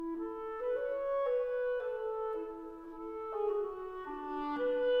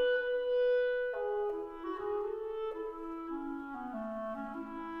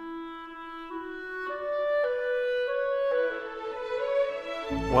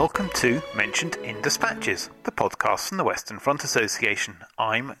welcome to Mentioned in Dispatches, the podcast from the Western Front Association.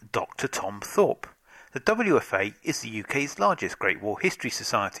 I'm Dr. Tom Thorpe. The WFA is the UK's largest Great War History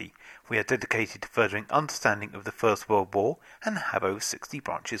Society. We are dedicated to furthering understanding of the First World War and have over 60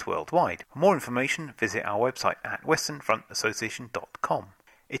 branches worldwide. For more information, visit our website at westernfrontassociation.com.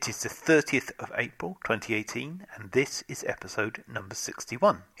 It is the 30th of April 2018 and this is episode number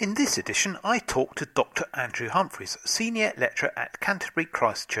 61. In this edition I talk to Dr. Andrew Humphreys, Senior Lecturer at Canterbury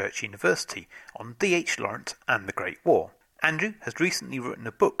Christ Church University, on D.H. Lawrence and the Great War. Andrew has recently written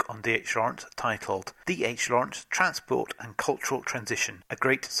a book on D.H. Lawrence titled D.H. Lawrence, Transport and Cultural Transition, A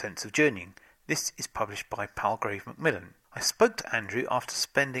Great Sense of Journeying. This is published by Palgrave Macmillan. I spoke to Andrew after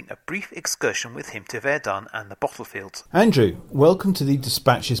spending a brief excursion with him to Verdun and the Battlefields. Andrew, welcome to the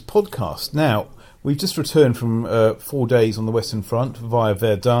Dispatches podcast. Now, we've just returned from 4 days on the Western Front via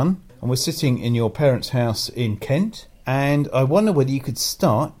Verdun, and we're sitting in your parents' house in Kent. And I wonder whether you could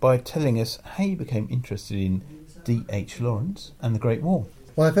start by telling us how you became interested in D.H. Lawrence and the Great War.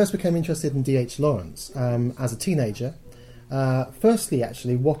 Well, I first became interested in D.H. Lawrence as a teenager. Firstly,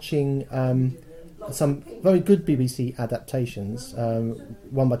 actually, watching some very good BBC adaptations,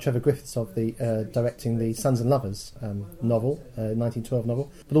 one by Trevor Griffiths of the directing the Sons and Lovers novel, 1912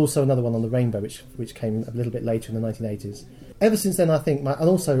 novel, but also another one on the Rainbow, which came a little bit later in the 1980s. Ever since then, I think,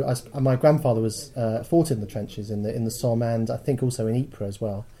 my grandfather was fought in the trenches in the Somme, and I think also in Ypres as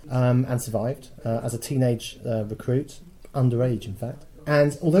well, and survived as a teenage recruit, underage in fact.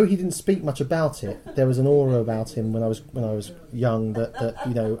 And although he didn't speak much about it, there was an aura about him when I was young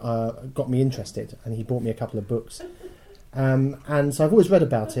that got me interested, and he bought me a couple of books. And so I've always read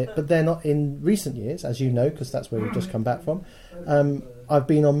about it, but then in recent years, as you know, because that's where we've just come back from, I've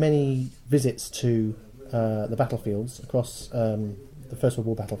been on many visits to the battlefields across the First World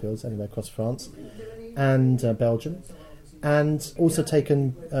War battlefields, anyway, across France and Belgium, and also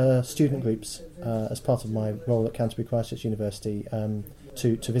taken student groups as part of my role at Canterbury Christ Church University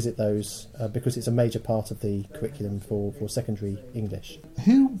to visit those because it's a major part of the curriculum for secondary English.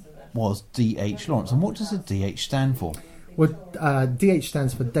 Who was D.H. Lawrence, and what does the D.H. stand for? Well, D.H.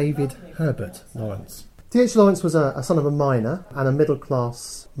 stands for David Herbert Lawrence. D.H. Lawrence was a son of a miner and a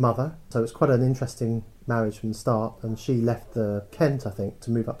middle-class mother, so it's quite an interesting marriage from the start, and she left Kent, I think, to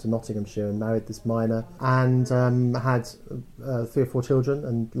move up to Nottinghamshire and married this miner, and had 3 or 4 children,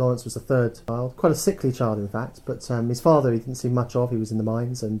 and Lawrence was the third child. Quite a sickly child, in fact, but his father he didn't see much of. He was in the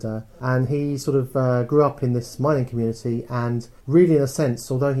mines, and he sort of grew up in this mining community, and really, in a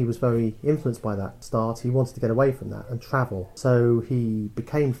sense, although he was very influenced by that start, he wanted to get away from that and travel. So he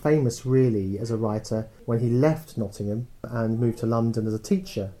became famous, really, as a writer when he left Nottingham and moved to London as a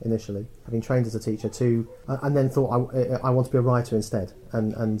teacher initially, having trained as a teacher and then thought I want to be a writer instead,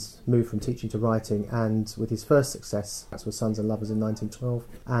 and moved from teaching to writing. And with his first success, that was Sons and Lovers in 1912,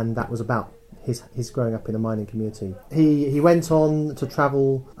 and that was about his growing up in a mining community. He went on to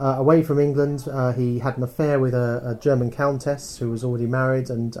travel away from England. He had an affair with a German countess who was already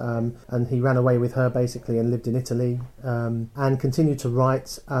married, and he ran away with her basically and lived in Italy, and continued to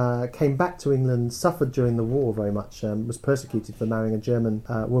write. Came back to England, suffered during the war very much, was persecuted for marrying a German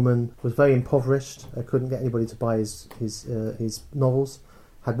woman, was very impoverished, couldn't get anybody to buy his novels.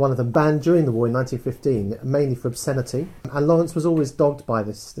 Had one of them banned during the war in 1915, mainly for obscenity. And Lawrence was always dogged by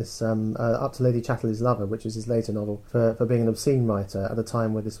this Up to Lady Chatterley's Lover, which is his later novel, for being an obscene writer at a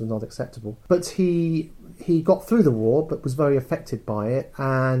time where this was not acceptable. But he got through the war, but was very affected by it,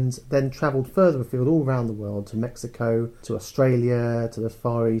 and then travelled further afield all around the world, to Mexico, to Australia, to the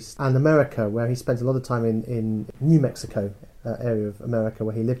Far East, and America, where he spent a lot of time in New Mexico, area of America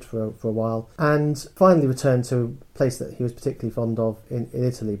where he lived for a while, and finally returned to a place that he was particularly fond of in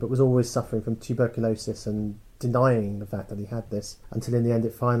Italy, but was always suffering from tuberculosis and denying the fact that he had this, until in the end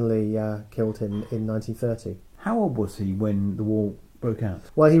it finally killed him in 1930. How old was he when the war broke out?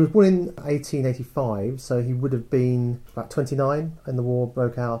 Well, he was born in 1885, so he would have been about 29 when the war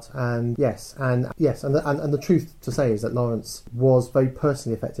broke out. And the truth to say is that Lawrence was very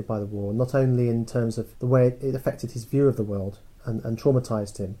personally affected by the war, not only in terms of the way it affected his view of the world and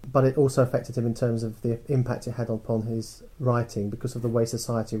traumatised him, but it also affected him in terms of the impact it had upon his writing, because of the way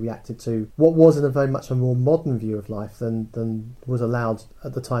society reacted to what was in a very much a more modern view of life than was allowed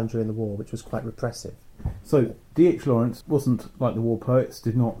at the time during the war, which was quite repressive. So D.H. Lawrence wasn't like the war poets,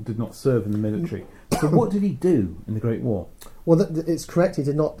 did not serve in the military. So what did he do in the Great War? Well, it's correct. He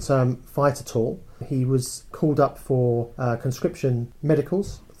did not fight at all. He was called up for conscription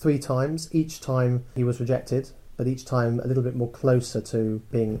medicals 3 times. Each time he was rejected. but each time a little bit more closer to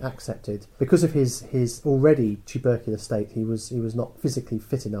being accepted. Because of his already tuberculous state, he was not physically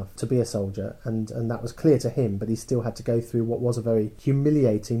fit enough to be a soldier, and that was clear to him, but he still had to go through what was a very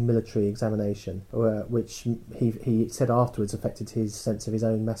humiliating military examination, which he said afterwards affected his sense of his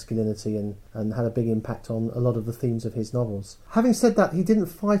own masculinity and had a big impact on a lot of the themes of his novels. Having said that, he didn't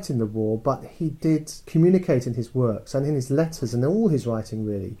fight in the war, but he did communicate in his works and in his letters and in all his writing,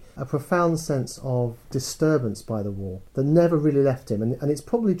 really, a profound sense of disturbance by the war that never really left him. And it's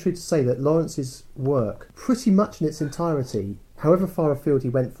probably true to say that Lawrence's work, pretty much in its entirety, however far afield he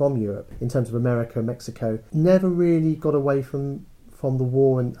went from Europe in terms of America and Mexico, never really got away from the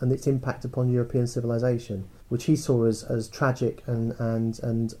war and its impact upon European civilization, which he saw as tragic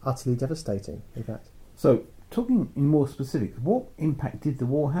and utterly devastating, in fact. So, talking in more specifics, what impact did the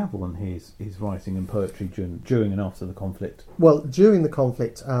war have on his writing and poetry during and after the conflict? Well, during the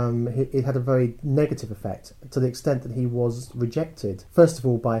conflict, it had a very negative effect, to the extent that he was rejected, first of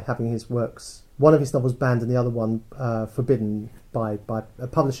all by having his works, one of his novels banned and the other one forbidden by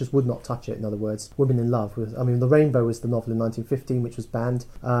publishers would not touch it. In other words, Women in Love The Rainbow was the novel in 1915 which was banned,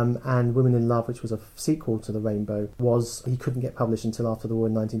 and Women in Love, which was a sequel to The Rainbow, he couldn't get published until after the war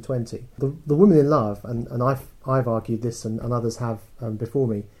in 1920. The Women in Love, and I've argued this and others have before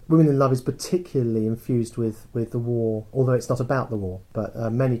me, Women in Love is particularly infused with the war, although it's not about the war, but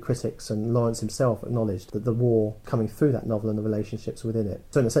many critics and Lawrence himself acknowledged that the war coming through that novel and the relationships within it.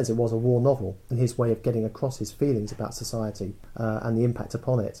 So in a sense it was a war novel, and his way of getting across his feelings about society and the impact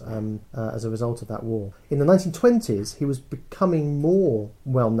upon it as a result of that war. In the 1920s he was becoming more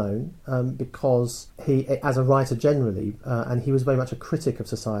well known because he, as a writer generally, and he was very much a critic of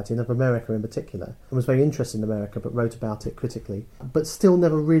society and of America in particular, and was very interested in America but wrote about it critically, but still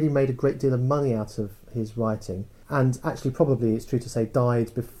never really made a great deal of money out of his writing, and actually probably, it's true to say,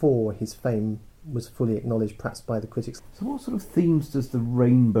 died before his fame was fully acknowledged, perhaps by the critics. So what sort of themes does The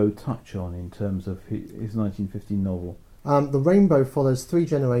Rainbow touch on in terms of his 1915 novel? The Rainbow follows three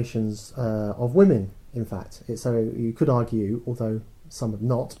generations of women, in fact. So you could argue, although some have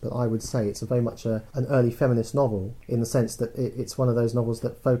not, but I would say it's very much an early feminist novel, in the sense that it's one of those novels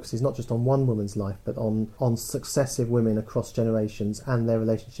that focuses not just on one woman's life, but on successive women across generations and their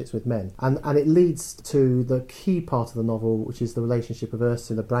relationships with men. And it leads to the key part of the novel, which is the relationship of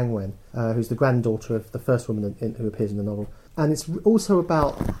Ursula Brangwen, who's the granddaughter of the first woman who appears in the novel. And it's also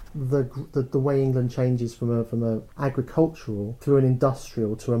about the way England changes from a agricultural through an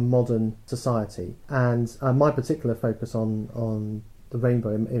industrial to a modern society. And my particular focus on The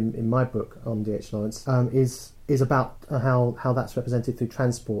Rainbow in my book on D.H. Lawrence is about how that's represented through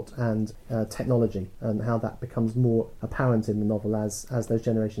transport and technology, and how that becomes more apparent in the novel as those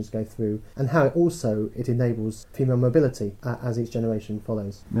generations go through, and how it enables female mobility as each generation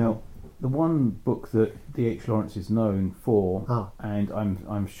follows. Now, the one book that D.H. Lawrence is known for, and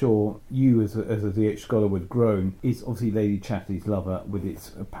I'm sure you as a D.H. scholar would groan, is obviously Lady Chatterley's Lover, with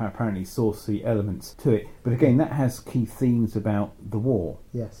its apparently saucy elements to it. But again, that has key themes about the war.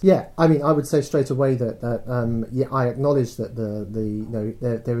 Yes. Yeah. I mean, I would say straight away that I acknowledge that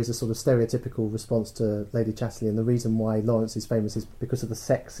there is a sort of stereotypical response to Lady Chatterley, and the reason why Lawrence is famous is because of the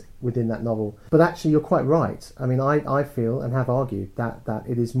sex within that novel. But actually, you're quite right. I mean, I feel and have argued that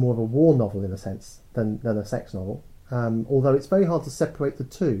it is more of a war novel in a sense than a sex novel. Although it's very hard to separate the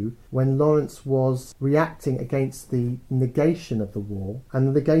two when Lawrence was reacting against the negation of the war and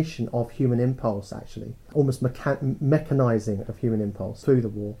the negation of human impulse, actually, almost mechanising of human impulse through the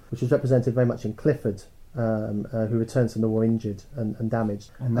war, which was represented very much in Clifford, who returns from the war injured and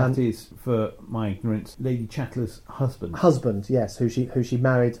damaged. And that is, for my ignorance, Lady Chatterley's husband. Husband, yes, who she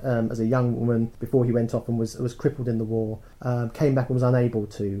married as a young woman before he went off and was crippled in the war. Came back and was unable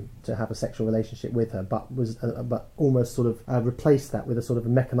to have a sexual relationship with her, but almost sort of replaced that with a sort of a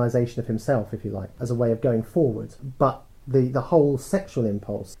mechanisation of himself, if you like, as a way of going forward. But the whole sexual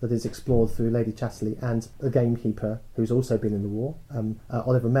impulse that is explored through Lady Chatterley and the gamekeeper, who's also been in the war,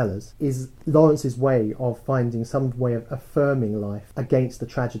 Oliver Mellors, is Lawrence's way of finding some way of affirming life against the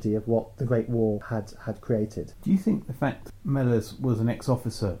tragedy of what the Great War had created. Do you think the fact Mellors was an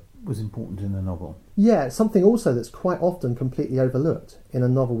ex-officer was important in the novel? Yeah, something also that's quite often completely overlooked in a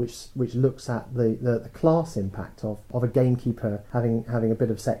novel which looks at the class impact of a gamekeeper having a bit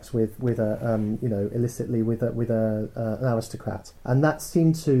of sex with illicitly with an aristocrat, and that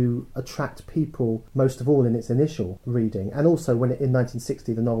seemed to attract people most of all in its initial reading, and also when in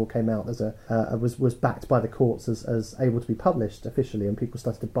 1960 the novel came out as was backed by the courts as able to be published officially, and people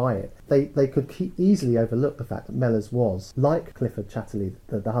started to buy it. They could easily overlook the fact that Mellors was, like Clifford Chatterley,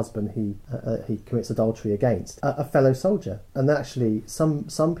 the husband he committed commits adultery against a fellow soldier. And actually,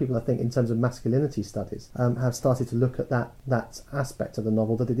 some people, I think, in terms of masculinity studies, have started to look at that aspect of the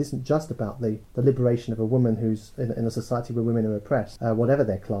novel, that it isn't just about the liberation of a woman who's in a society where women are oppressed, whatever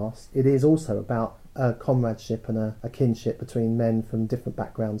their class. It is also about a comradeship and a kinship between men from different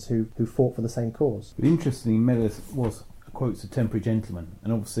backgrounds who fought for the same cause. But interestingly, Mellors was, quotes, a temporary gentleman,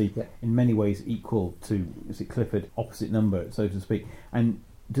 and obviously in many ways equal to, is it Clifford, opposite number, so to speak. And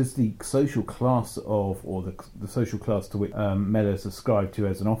does the social class or the social class to which Mellors ascribed to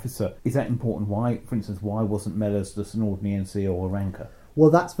as an officer, is that important? Why, for instance, why wasn't Mellors just an ordinary NCO or a ranker? Well,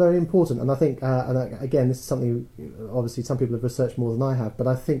 that's very important, and I think, again, this is something obviously some people have researched more than I have, but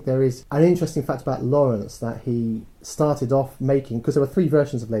I think there is an interesting fact about Lawrence, that he started off making, because there were 3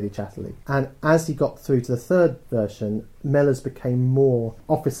 versions of Lady Chatterley, and as he got through to the 3rd version, Mellors became more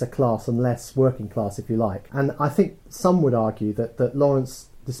officer class and less working class, if you like. And I think some would argue that Lawrence,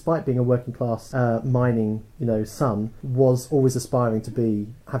 despite being a working class mining, son, was always aspiring to be,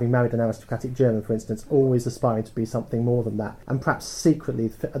 having married an aristocratic German, for instance, always aspiring to be something more than that, and perhaps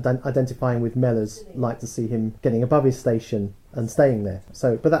secretly identifying with Mellors, like to see him getting above his station and staying there.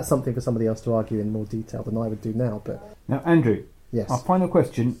 So, but that's something for somebody else to argue in more detail than I would do now. But now, Andrew, yes, our final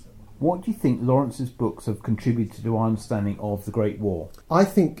question. What do you think Lawrence's books have contributed to our understanding of the Great War? I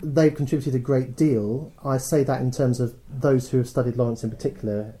think they've contributed a great deal. I say that in terms of those who have studied Lawrence in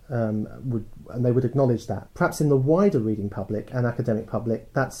particular, and they would acknowledge that. Perhaps in the wider reading public and academic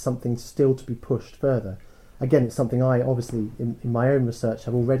public, that's something still to be pushed further. Again, it's something I, obviously, in my own research,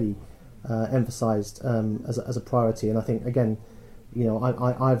 have already emphasised as a priority. And I think, again,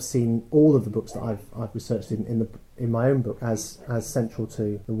 I've seen all of the books that I've researched in my own book as central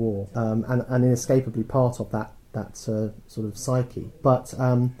to the war, and inescapably part of that sort of psyche. But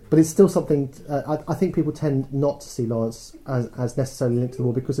it's still something. I think people tend not to see Lawrence as necessarily linked to the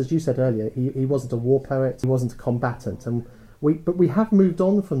war, because, as you said earlier, he wasn't a war poet, he wasn't a combatant, but we have moved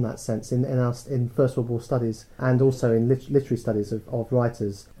on from that sense in First World War studies, and also in literary studies of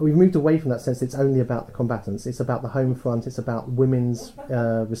writers. We've moved away from that sense. It's only about the combatants. It's about the home front. It's about women's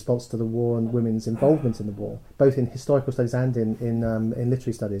response to the war and women's involvement in the war, both in historical studies and in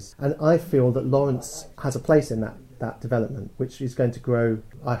literary studies. And I feel that Lawrence has a place in that development, which is going to grow,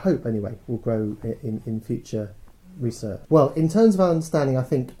 I hope anyway, will grow in future research. Well, in terms of our understanding, I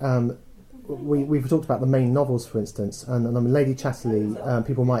think we've talked about the main novels, for instance, and I mean, Lady Chatterley,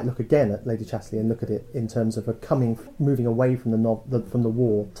 people might look again at Lady Chatterley and look at it in terms of moving away from the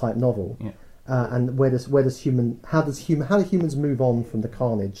war type novel. Yeah. And how do humans move on from the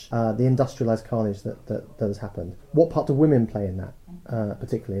carnage, the industrialised carnage that has happened? What part do women play in that,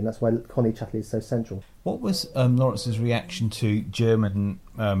 particularly? And that's why Connie Chatterley is so central. What was Lawrence's reaction to German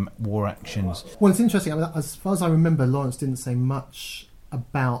war actions? Well, it's interesting. I mean, as far as I remember, Lawrence didn't say much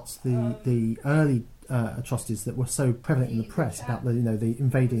about the early atrocities that were so prevalent in the press about the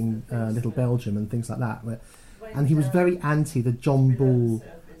invading Little Belgium and things like that. And he was very anti the John Bull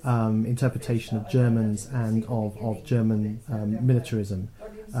interpretation of Germans and of German militarism,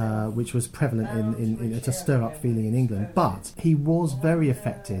 which was prevalent in to stir up feeling in England. But he was very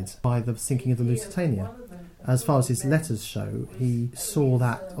affected by the sinking of the Lusitania. As far as his letters show, he saw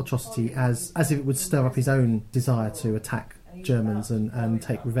that atrocity as if it would stir up his own desire to attack Germans and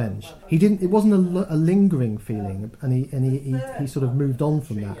take revenge. It wasn't a lingering feeling, and he sort of moved on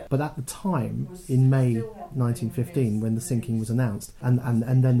from that. But at the time, in May 1915, when the sinking was announced,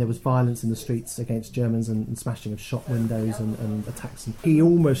 and then there was violence in the streets against Germans and smashing of shop windows and attacks, and he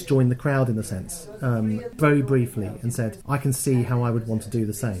almost joined the crowd in a sense, very briefly, and said, "I can see how I would want to do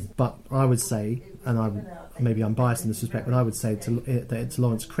the same." But I would say, maybe I'm biased in this respect, but I would say to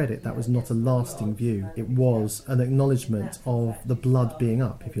Lawrence's credit, that was not a lasting view. It was an acknowledgement of the blood being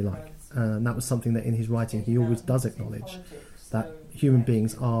up, if you like. And that was something that in his writing he always does acknowledge, that human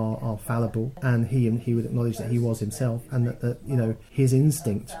beings are fallible, and he would acknowledge that he was himself, and that his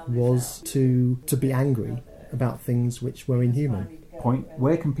instinct was to be angry about things which were inhuman. Point.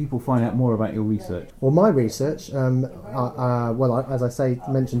 Where can people find out more about your research? Well, my research, as I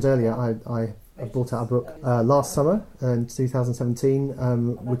mentioned earlier, I brought out a book last summer in 2017,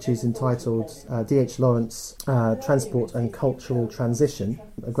 which is entitled D.H. Lawrence, Transport and Cultural Transition,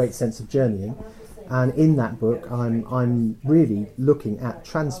 A Great Sense of Journeying. And in that book, I'm really looking at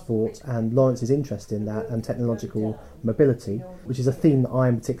transport and Lawrence's interest in that, and technological mobility, which is a theme that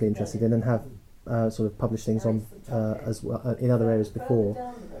I'm particularly interested in and have sort of published things on as well in other areas before.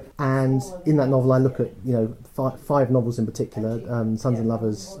 And in that novel, I look at 5 novels in particular: Sons and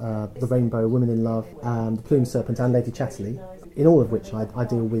Lovers, The Rainbow, Women in Love, The Plumed Serpent, and Lady Chatterley. In all of which I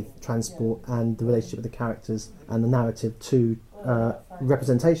deal with transport and the relationship of the characters and the narrative to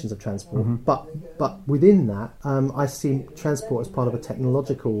representations of transport, but within that, I see transport as part of a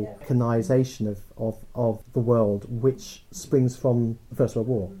technological mechanisation of the world, which springs from the First World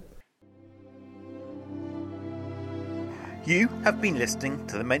War. You have been listening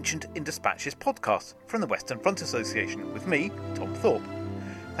to the Mentioned in Dispatches podcast from the Western Front Association with me, Tom Thorpe.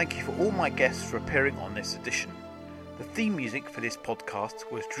 Thank you for all my guests for appearing on this edition. The theme music for this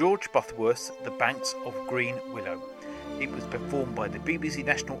podcast was George Butterworth's The Banks of Green Willow. It was performed by the BBC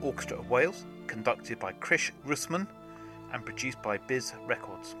National Orchestra of Wales, conducted by Krish Russman, and produced by Biz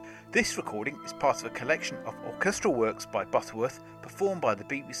Records. This recording is part of a collection of orchestral works by Butterworth performed by the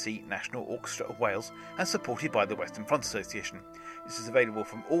BBC National Orchestra of Wales and supported by the Western Front Association. This is available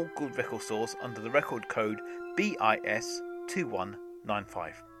from all good record stores under the record code BIS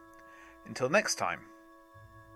 2195. Until next time.